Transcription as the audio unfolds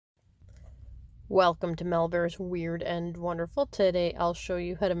Welcome to Melbear's Weird and Wonderful. Today I'll show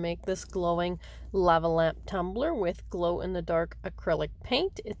you how to make this glowing lava lamp tumbler with glow-in-the-dark acrylic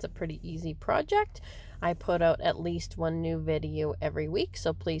paint. It's a pretty easy project. I put out at least one new video every week,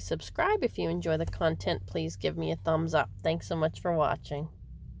 so please subscribe. If you enjoy the content, please give me a thumbs up. Thanks so much for watching.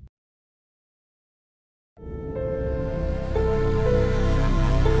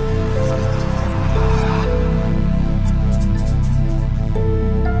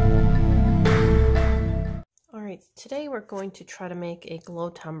 Today we're going to try to make a glow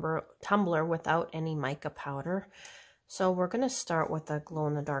tumbler without any mica powder. So we're going to start with a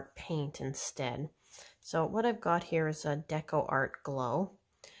glow-in-the-dark paint instead. So what I've got here is a Deco Art Glow,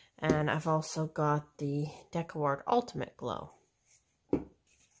 and I've also got the Deco Art Ultimate Glow. And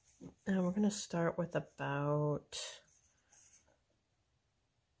we're going to start with about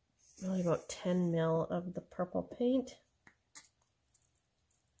 10 ml of the purple paint.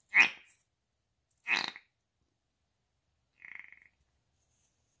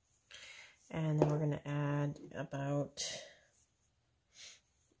 And then we're going to add about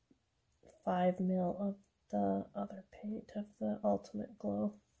 5 ml of the other paint of the Ultimate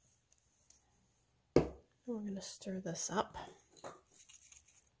Glow. And we're going to stir this up.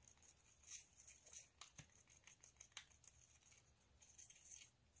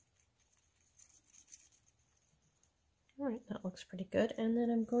 Alright, that looks pretty good. And then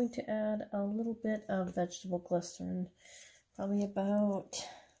I'm going to add a little bit of vegetable glycerin, probably about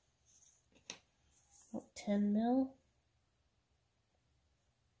 10 ml,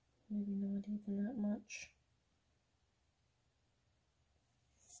 maybe not even that much.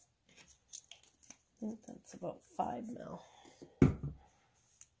 I think that's about 5 ml.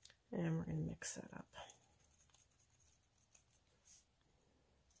 And we're going to mix that up.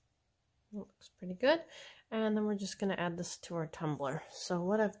 That looks pretty good. And then we're just going to add this to our tumbler. So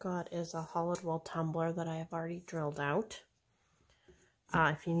what I've got is a hollowed wall tumbler that I have already drilled out.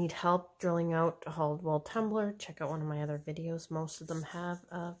 If you need help drilling out a hollowed wall tumbler, check out one of my other videos. Most of them have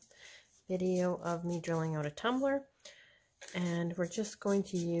a video of me drilling out a tumbler. And we're just going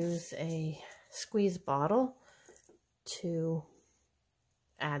to use a squeeze bottle to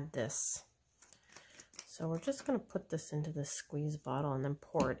add this. So we're just going to put this into the squeeze bottle and then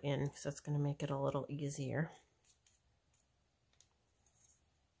pour it in, because that's going to make it a little easier.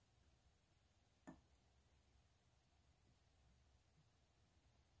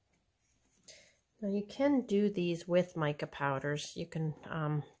 Now you can do these with mica powders. You can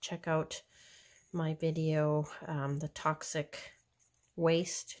check out my video, the toxic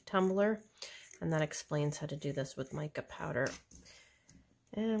waste tumbler, and that explains how to do this with mica powder.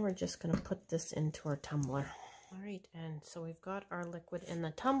 And we're just going to put this into our tumbler. Alright, and so we've got our liquid in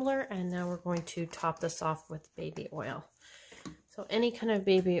the tumbler, and now we're going to top this off with baby oil. So any kind of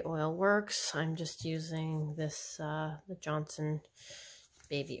baby oil works. I'm just using this, the Johnson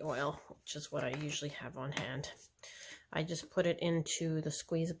baby oil, which is what I usually have on hand. I just put it into the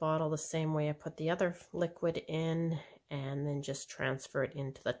squeeze bottle the same way I put the other liquid in, and then just transfer it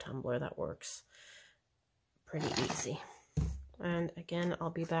into the tumbler. That works pretty easy. And again,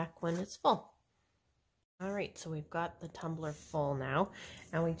 I'll be back when it's full. Alright, so we've got the tumbler full now,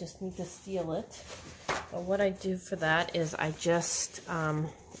 and we just need to seal it. But what I do for that is I just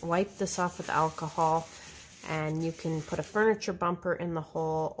wipe this off with alcohol. And you can put a furniture bumper in the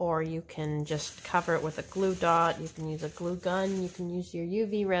hole, or you can just cover it with a glue dot. You can use a glue gun. You can use your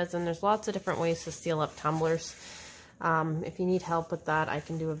UV resin. There's lots of different ways to seal up tumblers. If you need help with that, I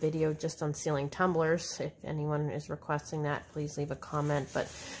can do a video just on sealing tumblers. If anyone is requesting that, please leave a comment. But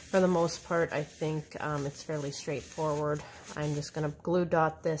for the most part, I think it's fairly straightforward. I'm just going to glue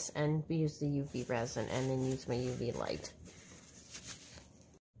dot this and use the UV resin, and then use my UV light.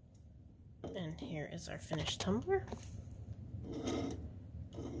 And here is our finished tumbler.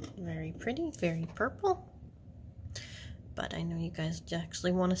 Very pretty, very purple. But I know you guys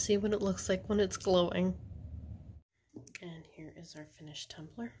actually want to see what it looks like when it's glowing. And here is our finished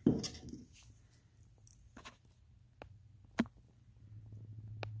tumbler. I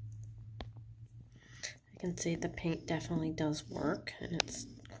can see the paint definitely does work, and it's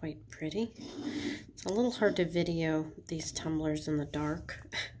quite pretty. It's a little hard to video these tumblers in the dark.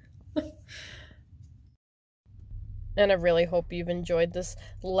 And I really hope you've enjoyed this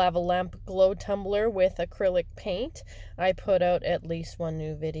lava lamp glow tumbler with acrylic paint. I put out at least one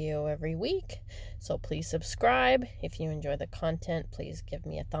new video every week, so please subscribe. If you enjoy the content, please give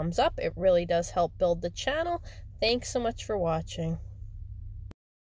me a thumbs up. It really does help build the channel. Thanks so much for watching.